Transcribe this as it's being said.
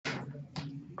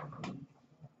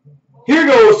Here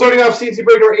goes, starting off CNC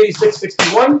break number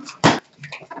 8661.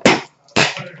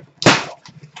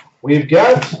 We've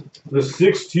got the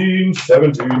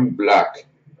 1617 black.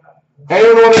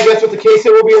 Anyone want to guess what the case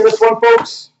it will be in this one,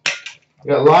 folks? We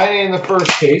got line A in the first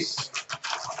case.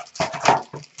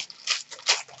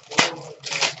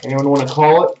 Anyone want to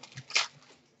call it?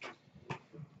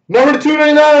 Number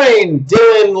 299,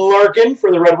 Dylan Larkin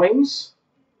for the Red Wings.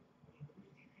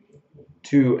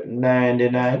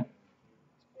 299.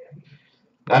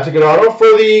 That's a good auto.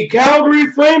 For the Calgary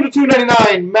Flames,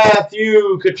 299,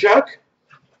 Matthew Tkachuk.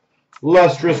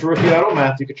 Lustrous rookie auto,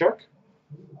 Matthew Tkachuk.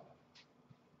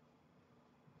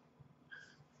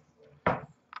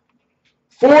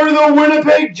 For the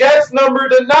Winnipeg Jets, number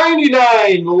to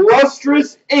 99,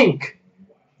 Lustrous Ink.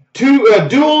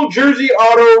 Dual jersey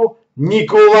auto,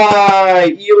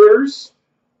 Nikolai Ehlers.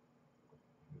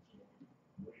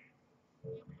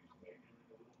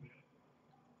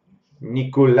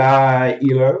 Nikolai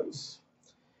Ehlers.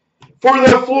 For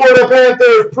the Florida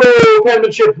Panthers, pro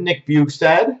penmanship, Nick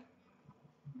Bjugstad.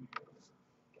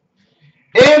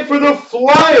 And for the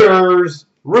Flyers,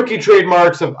 rookie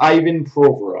trademarks of Ivan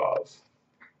Provorov.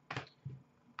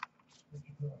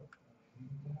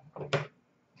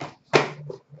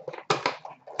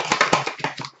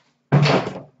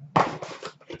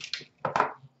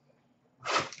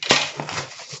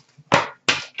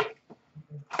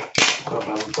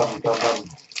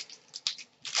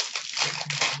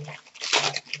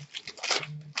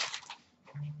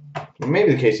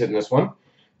 Maybe the case hit in this one.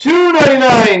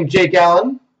 299, Jake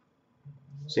Allen.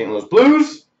 St. Louis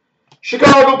Blues.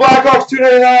 Chicago Blackhawks,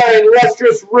 299,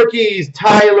 Lustrous Rookies,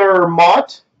 Tyler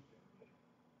Mott.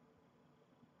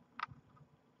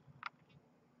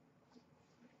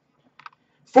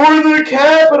 For the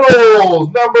Capitals,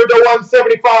 number to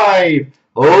 175,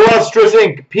 Lustrous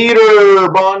Ink, Peter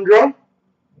Bondra.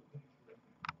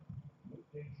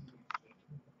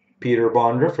 Peter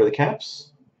Bondra for the Caps.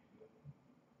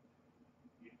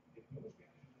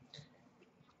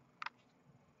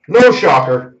 No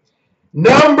shocker.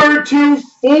 Number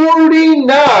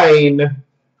 249,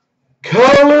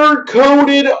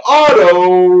 color-coded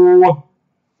auto,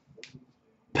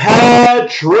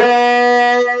 Patrick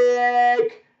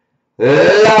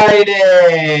Laine.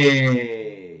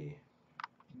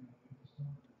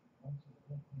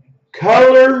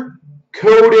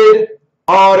 Color-coded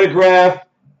autograph,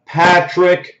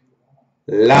 Patrick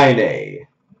Laine.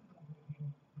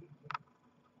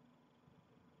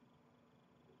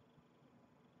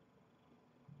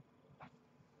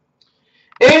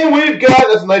 And we've got,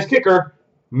 that's a nice kicker,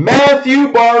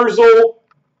 Matthew Barzal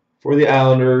for the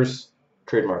Islanders.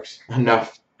 Trademarks.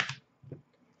 Enough.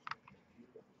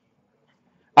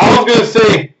 I was going to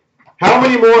say, how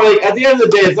many more, like, at the end of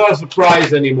the day, it's not a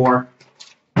surprise anymore.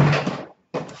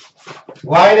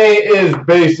 Line A is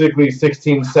basically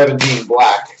 1617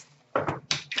 black.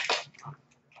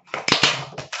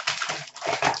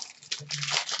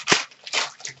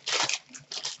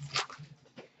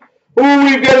 Ooh,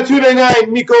 we've got a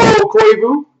 299, Mikko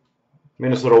Koivu,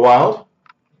 Minnesota Wild.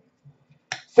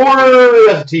 For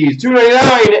the T's,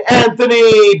 299,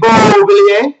 Anthony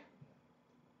Beauvillier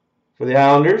for the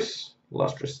Islanders,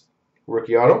 Lustrous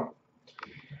rookie auto.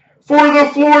 For the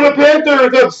Florida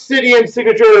Panthers, Obsidian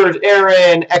Signatures,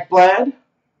 Aaron Ekblad.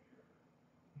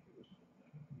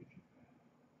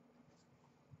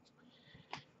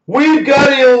 We've got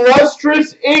a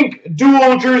Lustrous Ink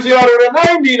dual jersey auto to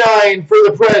 99 for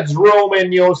the Preds,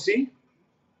 Roman Josi.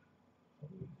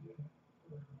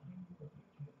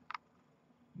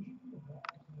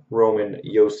 Roman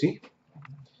Josi.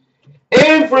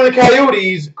 And for the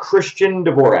Coyotes, Christian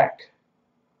Dvorak.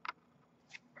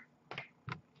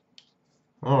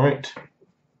 All right.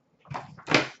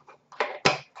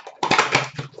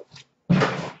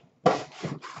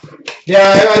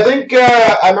 Yeah, I think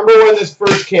I remember when this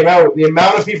first came out, the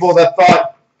amount of people that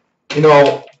thought, you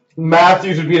know,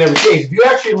 Matthews would be in every case. If you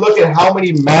actually look at how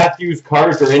many Matthews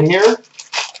cards are in here,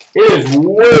 it is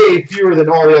way fewer than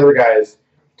all the other guys.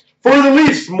 For the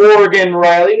Leafs, Morgan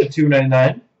Riley to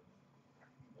 299.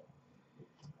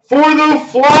 For the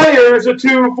Flyers, a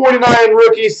 249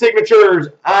 rookie signatures,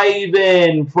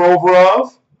 Ivan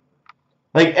Provorov.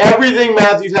 Like, everything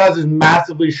Matthews has is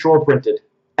massively short printed.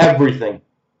 Everything.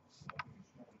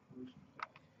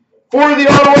 For the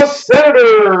Ottawa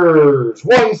Senators,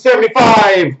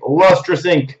 175, Lustrous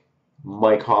Ink,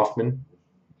 Mike Hoffman.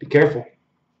 Be careful.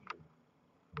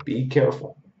 Be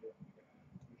careful.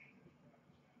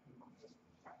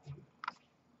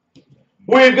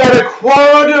 We've got a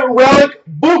quad relic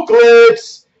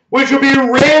booklets, which will be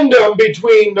random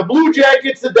between the Blue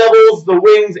Jackets, the Devils, the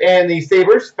Wings, and the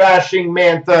Sabres. Fashing,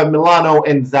 Mantha, Milano,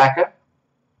 and Zaka.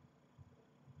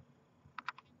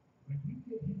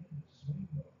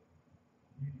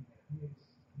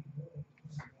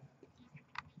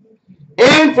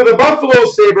 And for the Buffalo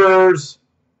Sabres,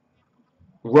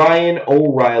 Ryan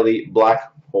O'Reilly,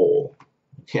 Black Hole.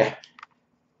 Yeah.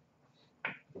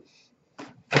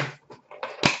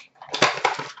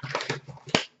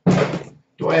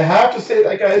 Do I have to say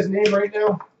that guy's name right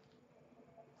now?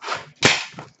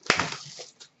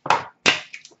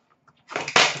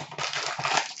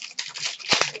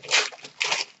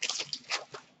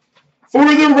 For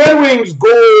the Red Wings,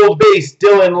 gold base,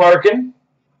 Dylan Larkin.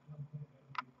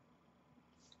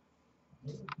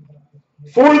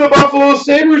 For the Buffalo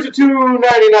Sabres, a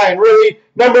 $2.99, really,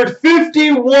 numbered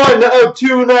 51 of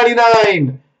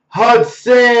 $2.99,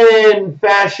 Hudson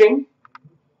Fasching.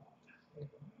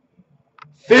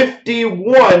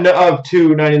 51 of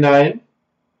 $2.99.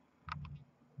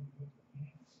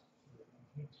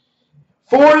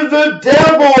 For the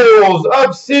Devils,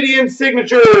 Obsidian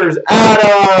Signatures,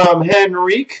 Adam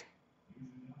Henrique.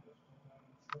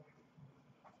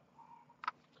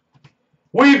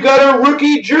 We've got a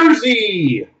rookie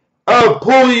jersey of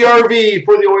Puljujärvi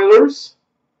for the Oilers.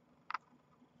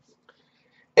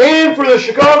 And for the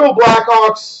Chicago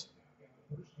Blackhawks,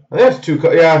 that's two,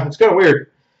 yeah, it's kind of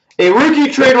weird. A rookie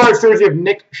trademark jersey of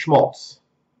Nick Schmaltz.